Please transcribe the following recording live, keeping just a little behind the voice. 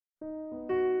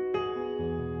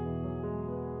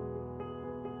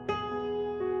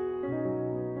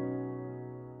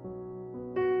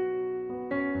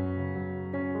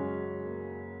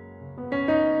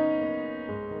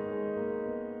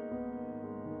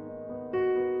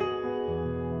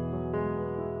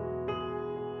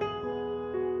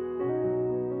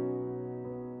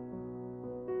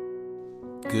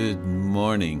Good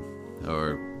morning,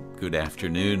 or good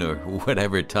afternoon, or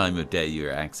whatever time of day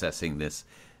you're accessing this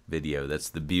video. That's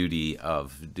the beauty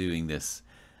of doing this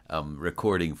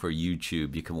recording for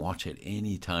YouTube. You can watch it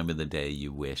any time of the day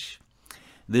you wish.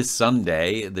 This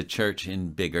Sunday, the church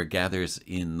in Biggar gathers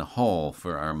in the hall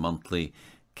for our monthly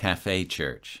cafe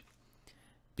church.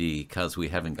 Because we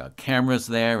haven't got cameras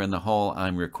there in the hall,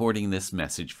 I'm recording this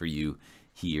message for you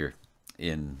here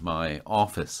in my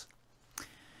office.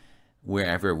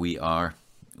 Wherever we are,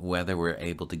 whether we're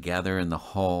able to gather in the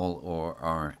hall or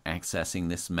are accessing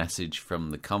this message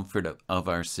from the comfort of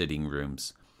our sitting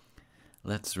rooms,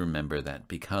 let's remember that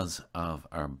because of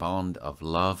our bond of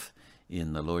love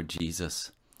in the Lord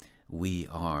Jesus, we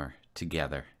are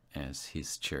together as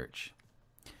His church.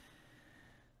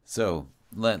 So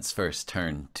let's first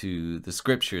turn to the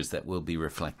scriptures that we'll be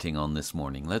reflecting on this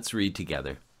morning. Let's read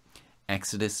together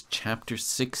Exodus chapter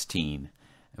 16,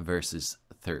 verses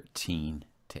 13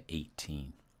 to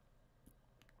 18.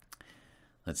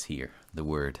 Let's hear the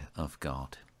word of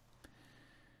God.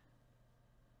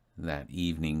 That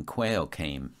evening quail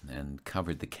came and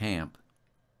covered the camp,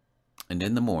 and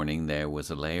in the morning there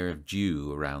was a layer of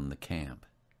dew around the camp.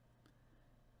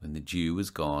 When the dew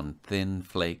was gone, thin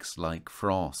flakes like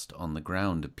frost on the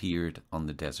ground appeared on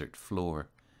the desert floor.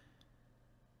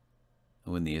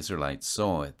 When the Israelites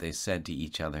saw it, they said to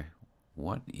each other,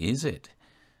 "What is it?"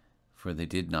 For they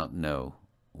did not know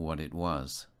what it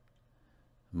was.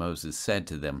 Moses said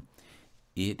to them,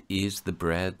 "It is the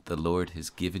bread the Lord has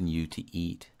given you to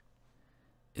eat.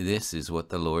 This is what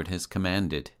the Lord has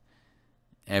commanded.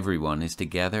 Everyone is to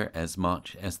gather as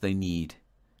much as they need.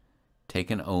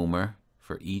 Take an omer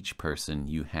for each person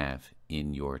you have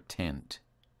in your tent."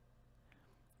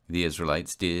 The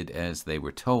Israelites did as they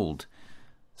were told.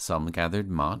 Some gathered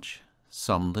much,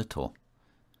 some little.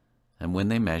 And when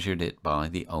they measured it by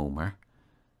the omer,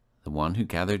 the one who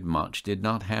gathered much did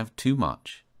not have too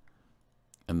much,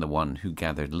 and the one who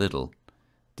gathered little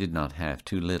did not have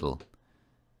too little.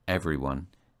 Everyone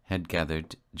had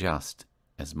gathered just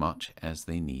as much as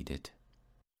they needed.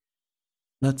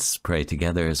 Let's pray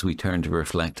together as we turn to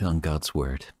reflect on God's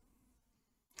Word.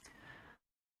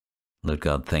 Lord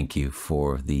God, thank you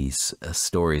for these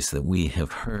stories that we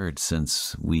have heard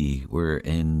since we were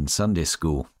in Sunday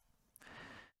school.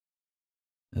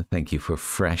 Thank you for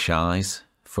fresh eyes,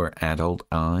 for adult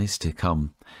eyes to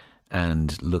come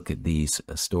and look at these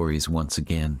stories once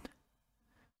again.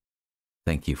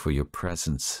 Thank you for your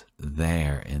presence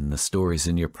there in the stories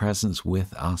and your presence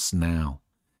with us now.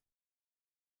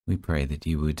 We pray that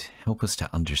you would help us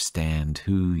to understand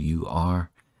who you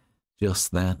are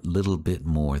just that little bit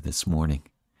more this morning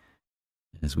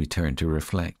as we turn to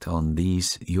reflect on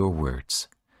these, your words.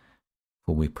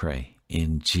 For we pray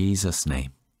in Jesus'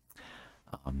 name.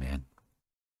 Amen.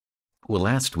 Well,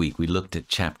 last week we looked at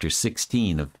chapter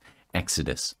 16 of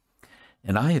Exodus,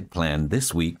 and I had planned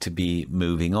this week to be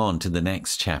moving on to the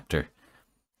next chapter.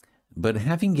 But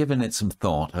having given it some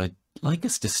thought, I'd like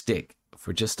us to stick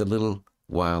for just a little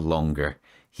while longer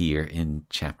here in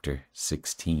chapter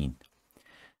 16.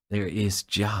 There is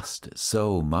just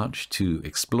so much to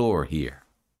explore here.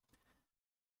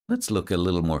 Let's look a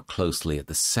little more closely at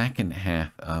the second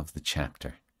half of the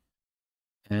chapter,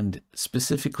 and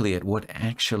specifically at what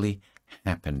actually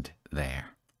happened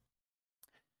there.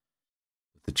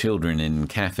 With the children in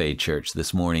Cafe Church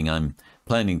this morning, I'm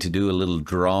planning to do a little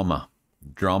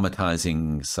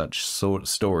dramatizing such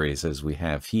stories as we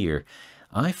have here.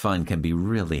 I find can be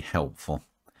really helpful,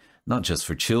 not just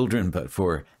for children, but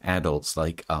for adults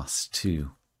like us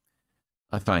too.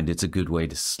 I find it's a good way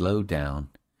to slow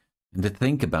down and to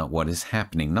think about what is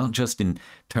happening, not just in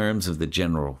terms of the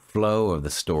general flow of the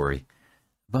story,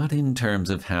 but in terms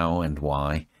of how and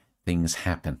why things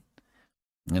happen,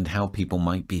 and how people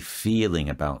might be feeling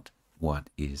about what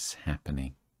is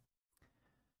happening.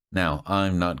 Now,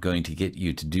 I'm not going to get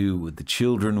you to do what the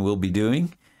children will be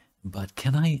doing, but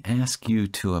can I ask you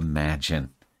to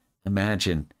imagine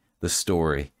the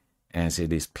story as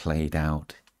it is played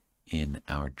out in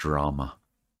our drama?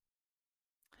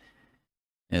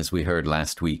 As we heard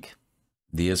last week,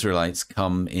 the Israelites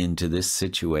come into this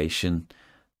situation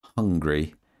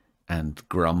hungry and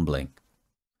grumbling.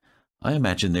 I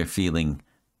imagine they're feeling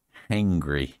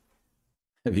hangry.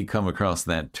 Have you come across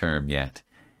that term yet?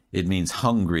 It means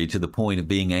hungry to the point of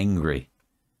being angry.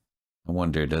 I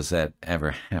wonder, does that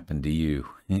ever happen to you?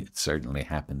 It certainly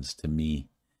happens to me.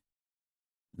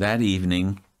 That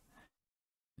evening,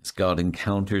 as God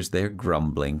encounters their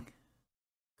grumbling,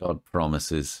 God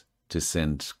promises to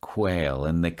send quail,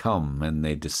 and they come and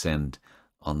they descend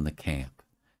on the camp.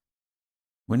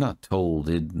 We're not told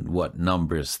in what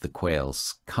numbers the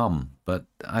quails come, but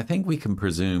I think we can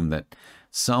presume that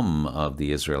some of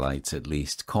the Israelites at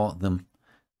least caught them,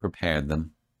 prepared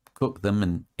them, cooked them,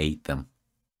 and ate them.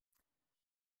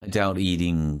 I doubt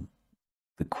eating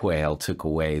the quail took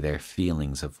away their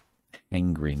feelings of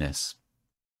hangriness.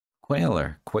 Quail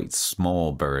are quite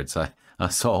small birds. I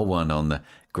saw one on the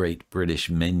Great British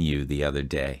Menu the other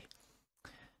day.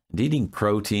 And eating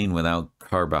protein without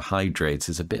carbohydrates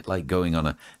is a bit like going on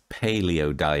a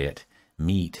paleo diet,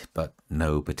 meat but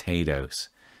no potatoes.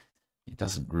 It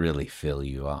doesn't really fill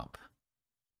you up.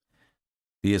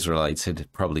 The Israelites had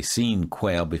probably seen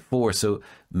quail before, so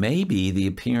maybe the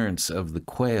appearance of the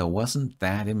quail wasn't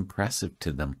that impressive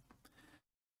to them.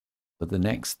 But the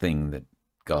next thing that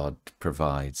God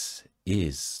provides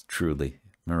is truly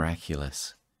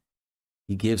miraculous.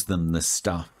 He gives them the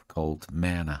stuff called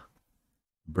manna,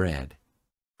 bread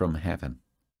from heaven.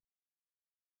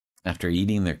 After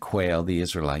eating their quail, the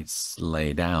Israelites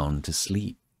lay down to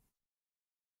sleep.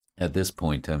 At this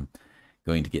point, I'm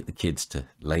going to get the kids to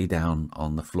lay down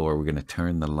on the floor. We're going to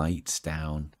turn the lights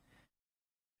down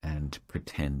and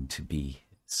pretend to be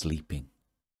sleeping.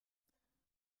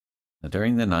 Now,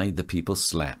 during the night, the people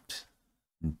slept.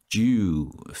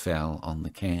 Dew fell on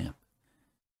the camp.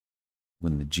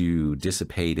 When the dew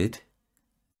dissipated,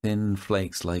 thin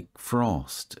flakes like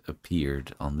frost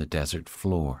appeared on the desert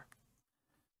floor.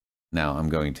 Now I'm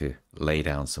going to lay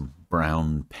down some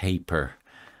brown paper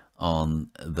on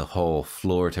the whole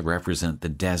floor to represent the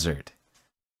desert.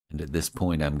 And at this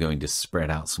point, I'm going to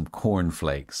spread out some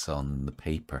cornflakes on the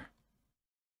paper.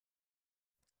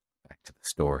 Back to the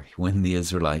story. When the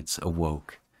Israelites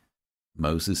awoke,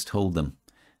 Moses told them,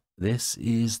 "This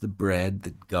is the bread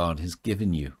that God has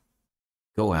given you.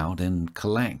 Go out and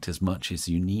collect as much as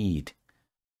you need."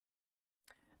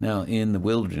 Now, in the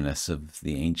wilderness of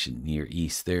the ancient Near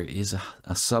East, there is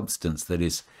a substance that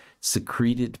is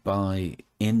secreted by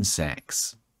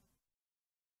insects,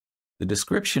 the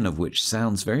description of which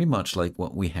sounds very much like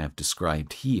what we have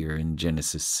described here in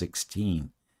Genesis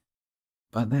 16.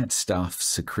 But that stuff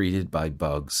secreted by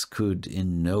bugs could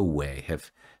in no way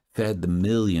have fed the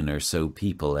 1,000,000 or so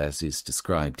people as is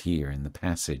described here in the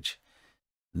passage.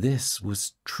 This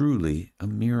was truly a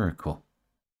miracle.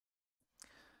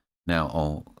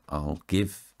 Now, I'll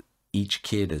give each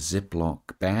kid a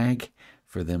Ziploc bag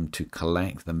for them to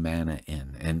collect the manna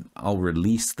in, and I'll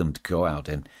release them to go out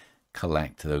and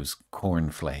collect those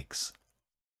cornflakes.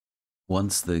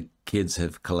 Once the kids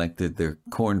have collected their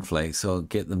cornflakes, I'll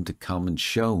get them to come and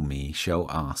show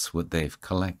us what they've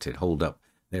collected, hold up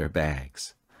their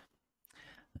bags.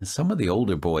 And some of the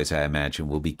older boys, I imagine,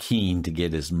 will be keen to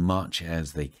get as much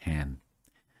as they can.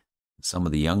 Some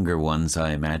of the younger ones, I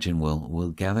imagine,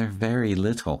 will gather very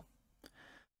little.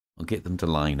 We'll get them to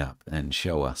line up and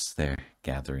show us their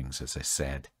gatherings, as I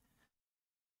said.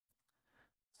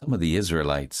 Some of the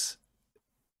Israelites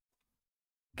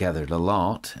gathered a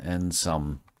lot, and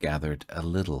some gathered a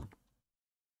little.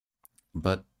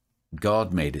 But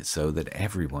God made it so that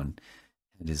everyone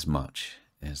had as much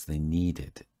as they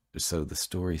needed, so the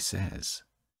story says.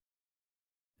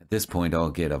 At this point,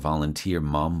 I'll get a volunteer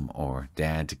mom or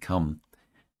dad to come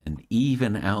and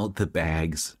even out the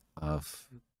bags of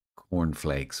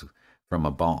cornflakes from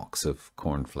a box of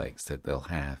cornflakes that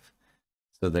they'll have,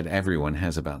 so that everyone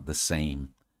has about the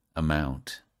same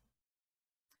amount.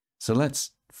 So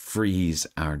let's freeze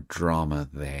our drama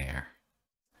there.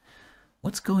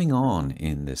 What's going on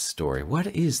in this story? What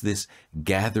is this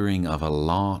gathering of a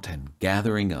lot and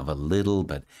gathering of a little,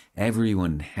 but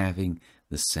everyone having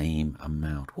the same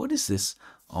amount? What is this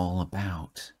all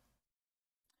about?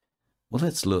 Well,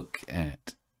 let's look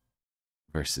at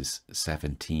verses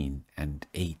 17 and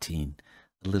 18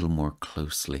 a little more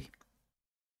closely.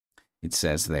 It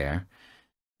says there,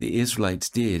 "The Israelites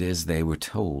did as they were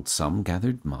told. Some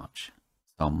gathered much,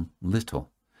 some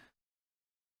little.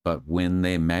 But when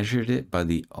they measured it by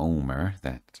the omer,"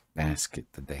 that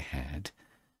basket that they had,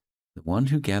 "the one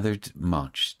who gathered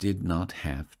much did not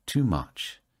have too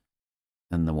much,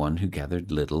 and the one who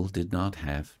gathered little did not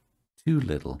have too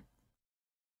little.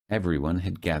 Everyone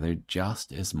had gathered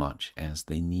just as much as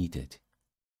they needed."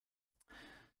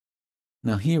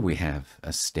 Now here we have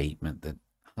a statement that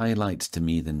highlights to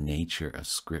me the nature of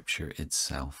Scripture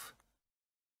itself.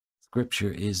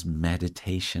 Scripture is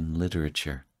meditation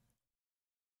literature.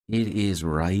 It is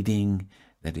writing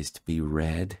that is to be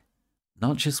read,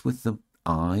 not just with the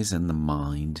eyes and the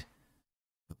mind,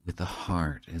 but with the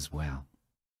heart as well.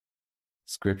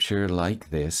 Scripture like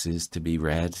this is to be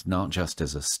read not just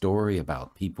as a story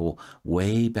about people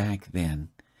way back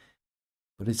then,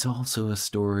 but it's also a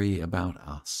story about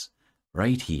us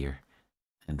right here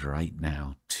and right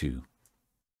now too.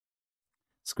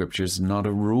 Scripture is not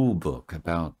a rule book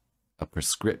about a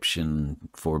prescription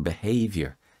for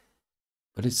behavior,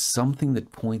 but it's something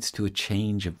that points to a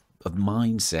change of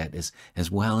mindset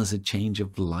as well as a change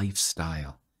of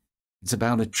lifestyle. It's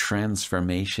about a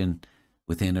transformation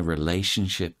within a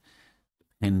relationship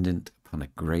dependent upon a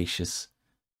gracious,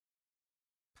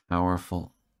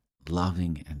 powerful,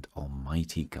 loving, and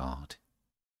almighty God.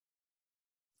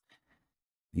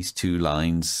 These two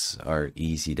lines are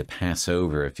easy to pass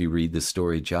over if you read the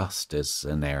story just as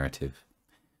a narrative.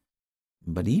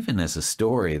 But even as a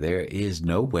story, there is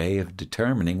no way of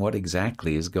determining what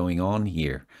exactly is going on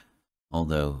here,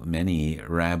 although many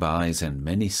rabbis and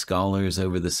many scholars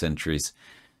over the centuries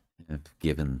have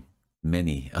given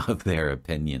many of their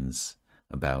opinions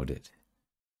about it.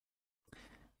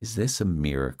 Is this a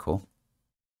miracle?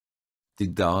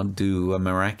 Did God do a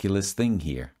miraculous thing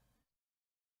here?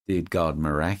 Did God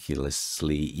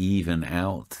miraculously even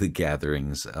out the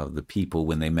gatherings of the people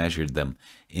when they measured them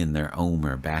in their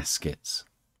omer baskets?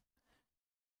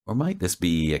 Or might this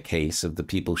be a case of the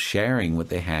people sharing what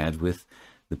they had with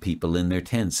the people in their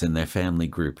tents, in their family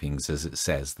groupings, as it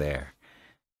says there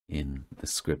in the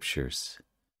scriptures?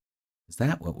 Is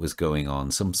that what was going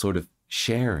on? Some sort of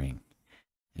sharing?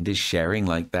 And is sharing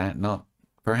like that not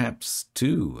perhaps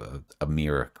too a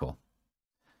miracle?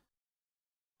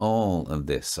 All of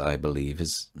this, I believe,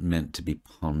 is meant to be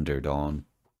pondered on,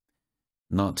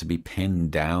 not to be pinned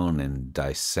down and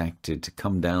dissected, to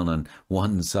come down on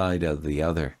one side or the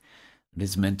other. It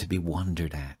is meant to be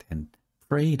wondered at and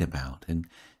prayed about and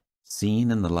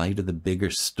seen in the light of the bigger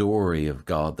story of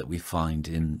God that we find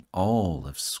in all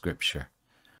of Scripture.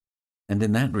 And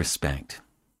in that respect,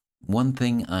 one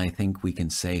thing I think we can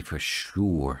say for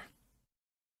sure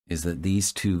is that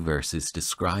these two verses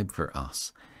describe for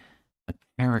us a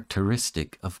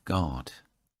characteristic of God.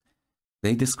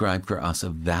 They describe for us a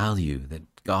value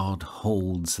that God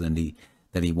holds and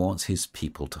that he wants his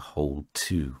people to hold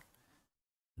too.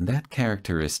 And that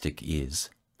characteristic is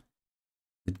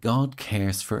that God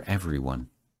cares for everyone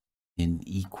in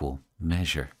equal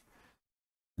measure,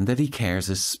 and that he cares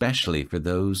especially for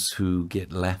those who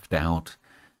get left out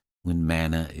when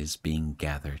manna is being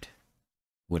gathered,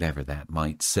 whatever that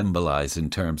might symbolize in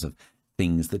terms of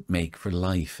things that make for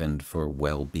life and for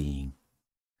well-being.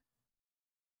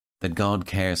 That God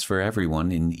cares for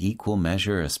everyone in equal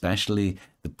measure, especially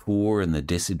the poor and the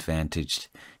disadvantaged,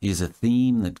 is a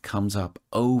theme that comes up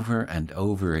over and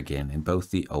over again in both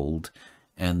the Old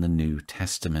and the New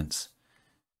Testaments.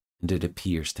 And it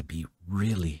appears to be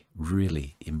really,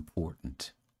 really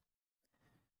important.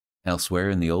 Elsewhere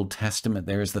in the Old Testament,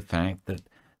 there is the fact that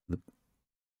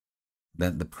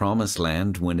the promised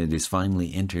land, when it is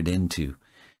finally entered into,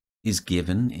 is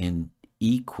given in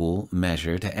equal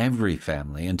measure to every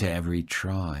family and to every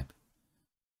tribe.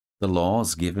 The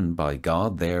laws given by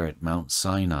God there at Mount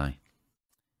Sinai,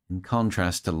 in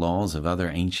contrast to laws of other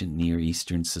ancient Near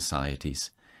Eastern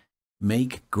societies,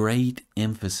 make great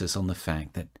emphasis on the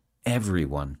fact that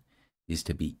everyone is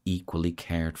to be equally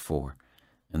cared for,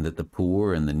 and that the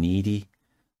poor and the needy,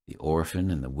 the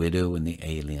orphan and the widow and the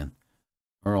alien,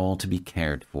 are all to be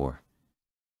cared for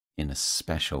in a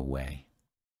special way.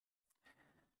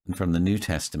 And from the New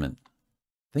Testament,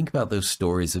 think about those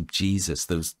stories of Jesus,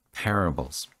 those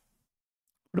parables.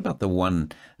 What about the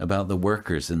one about the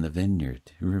workers in the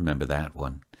vineyard? You remember that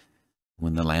one?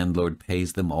 When the landlord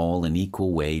pays them all an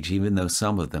equal wage, even though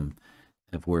some of them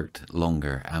have worked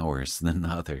longer hours than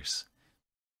others.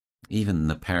 Even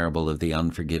the parable of the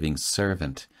unforgiving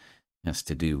servant has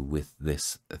to do with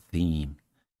this theme.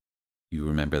 You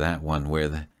remember that one where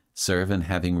the servant,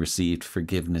 having received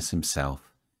forgiveness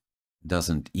himself,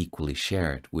 doesn't equally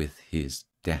share it with his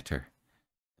debtor,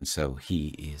 and so he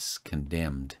is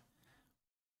condemned.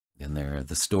 Then there are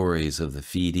the stories of the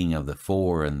feeding of the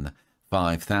 4,000 and the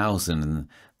 5,000, and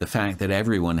the fact that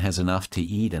everyone has enough to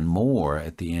eat and more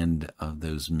at the end of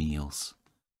those meals.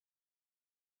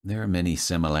 There are many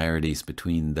similarities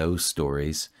between those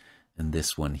stories and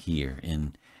this one here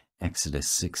in Exodus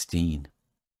 16.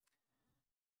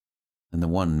 And the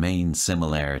one main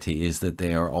similarity is that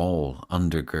they are all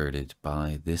undergirded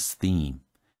by this theme,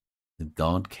 that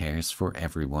God cares for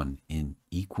everyone in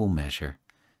equal measure,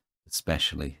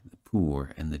 especially the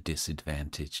poor and the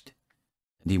disadvantaged.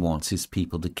 And he wants his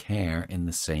people to care in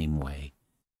the same way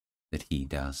that he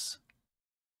does.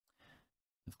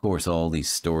 Of course, all these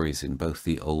stories in both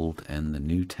the Old and the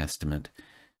New Testament,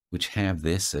 which have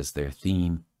this as their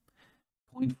theme,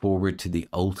 point forward to the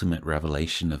ultimate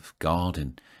revelation of God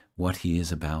and what he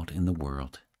is about in the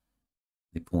world.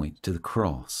 They point to the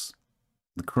cross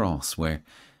where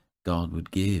God would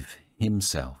give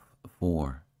himself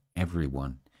for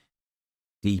everyone,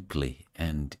 deeply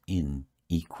and in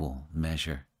equal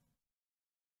measure,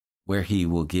 where he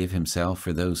will give himself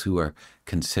for those who are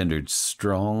considered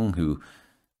strong, who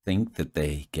think that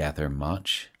they gather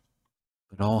much,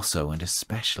 but also and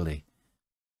especially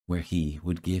where he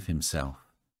would give himself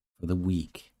for the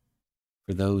weak,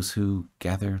 for those who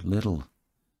gather little,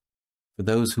 for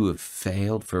those who have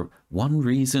failed for one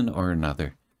reason or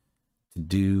another to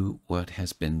do what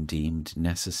has been deemed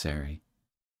necessary,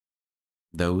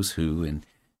 those who, in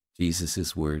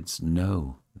Jesus' words,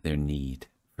 know their need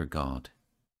for God.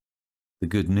 The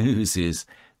good news is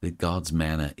that God's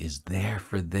manna is there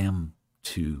for them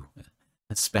too,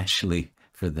 especially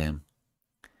for them.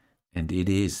 And it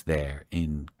is there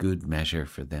in good measure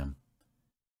for them,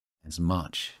 as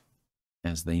much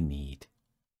as they need.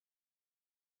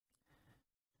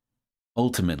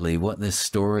 Ultimately, what this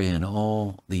story and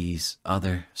all these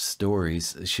other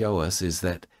stories show us is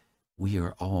that we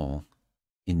are all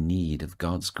in need of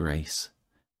God's grace,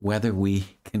 whether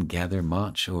we can gather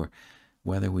much or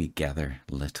whether we gather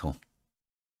little.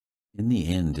 In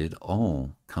the end, it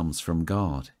all comes from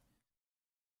God.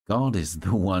 God is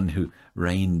the one who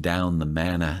rained down the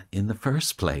manna in the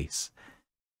first place.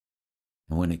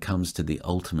 And when it comes to the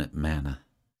ultimate manna,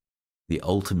 the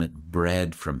ultimate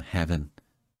bread from heaven,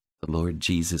 the Lord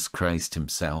Jesus Christ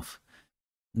himself,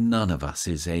 none of us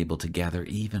is able to gather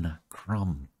even a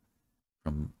crumb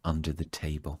from under the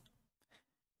table.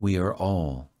 We are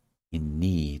all in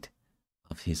need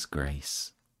of his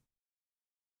grace.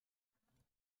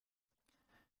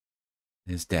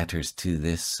 As debtors to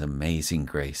this amazing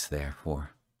grace,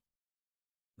 therefore,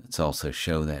 let's also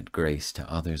show that grace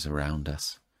to others around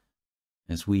us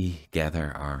as we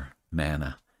gather our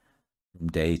manna from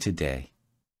day to day,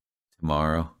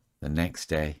 tomorrow, the next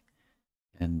day,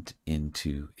 and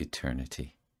into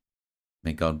eternity.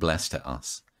 May God bless to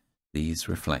us these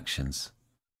reflections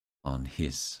on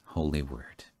his holy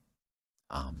word.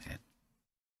 Amen.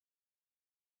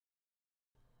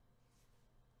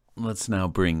 Let's now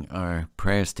bring our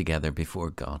prayers together before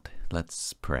God.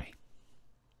 Let's pray.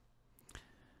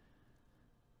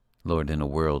 Lord, in a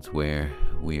world where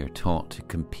we are taught to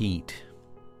compete,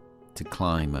 to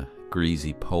climb a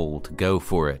greasy pole, to go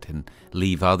for it and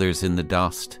leave others in the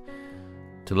dust,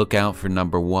 to look out for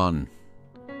number one,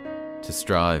 to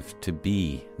strive to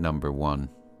be number one,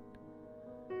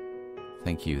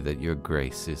 thank you that your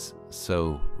grace is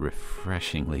so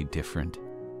refreshingly different.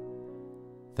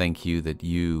 Thank you that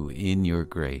you, in your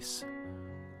grace,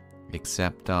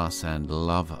 accept us and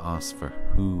love us for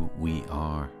who we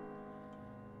are.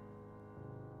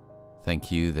 Thank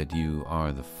you that you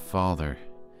are the Father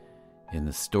in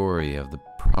the story of the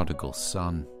prodigal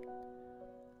son.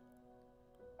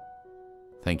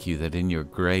 Thank you that in your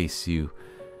grace you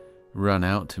run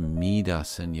out to meet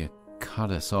us and you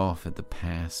cut us off at the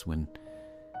pass when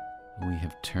we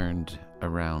have turned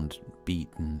around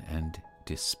beaten and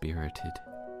dispirited.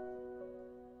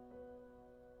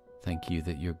 Thank you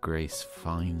that your grace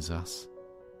finds us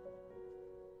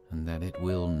and that it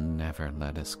will never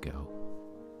let us go.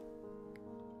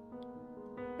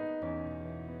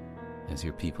 As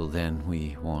your people then,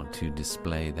 we want to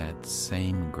display that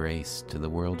same grace to the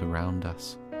world around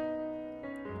us.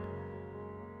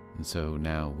 And so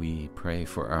now we pray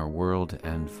for our world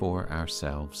and for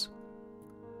ourselves.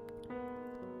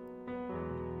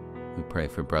 We pray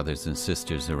for brothers and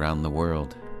sisters around the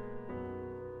world,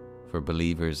 for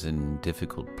believers in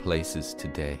difficult places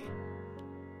today,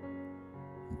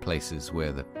 in places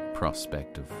where the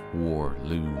prospect of war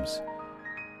looms,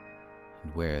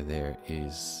 and where there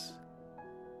is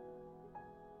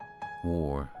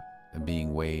war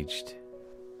being waged.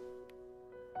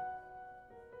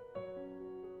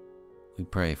 We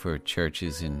pray for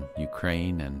churches in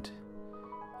Ukraine and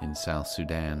in South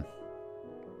Sudan.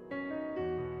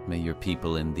 May your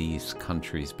people in these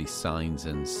countries be signs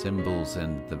and symbols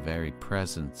and the very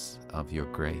presence of your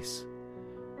grace.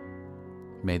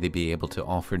 May they be able to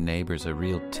offer neighbors a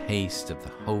real taste of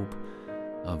the hope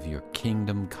of your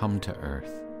kingdom come to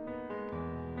earth.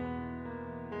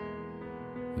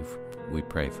 We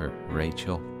pray for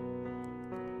Rachel,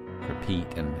 for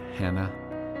Pete and Hannah,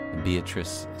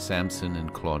 Beatrice, Samson,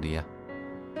 and Claudia.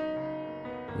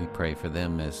 We pray for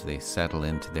them as they settle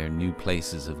into their new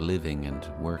places of living and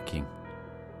working.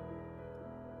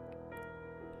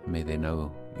 May they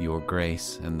know your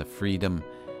grace and the freedom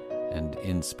and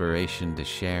inspiration to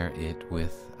share it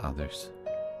with others.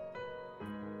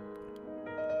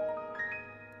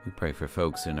 We pray for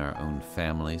folks in our own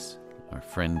families, our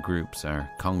friend groups, our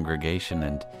congregation,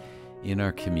 and in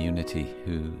our community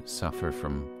who suffer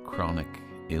from chronic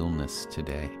illness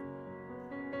today.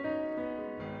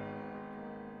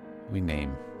 We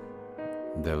name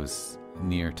those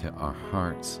near to our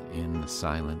hearts in the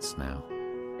silence now.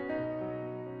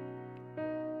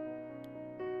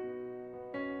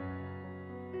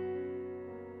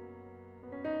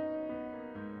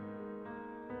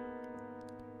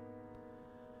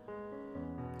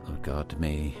 Lord God,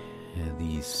 may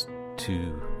these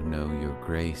two know your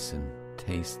grace and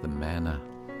taste the manna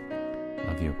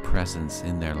of your presence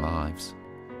in their lives.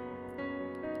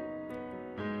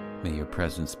 May your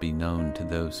presence be known to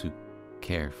those who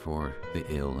care for the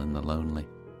ill and the lonely.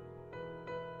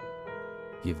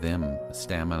 Give them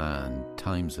stamina and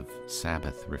times of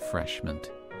Sabbath refreshment.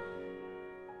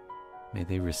 May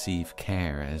they receive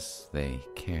care as they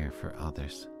care for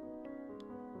others.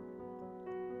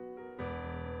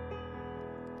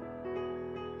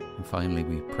 And finally,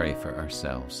 we pray for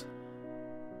ourselves.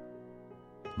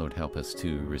 Lord, help us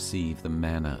to receive the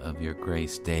manna of your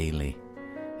grace daily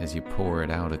as you pour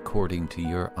it out according to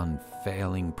your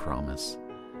unfailing promise.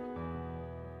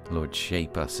 Lord,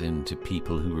 shape us into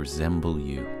people who resemble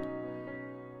you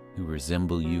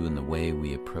in the way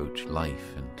we approach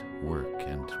life and work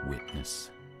and witness.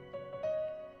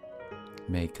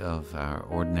 Make of our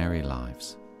ordinary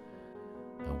lives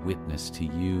a witness to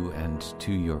you and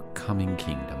to your coming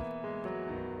kingdom.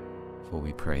 For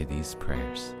we pray these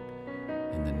prayers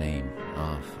in the name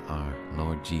of our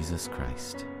Lord Jesus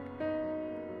Christ.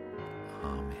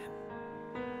 Amen.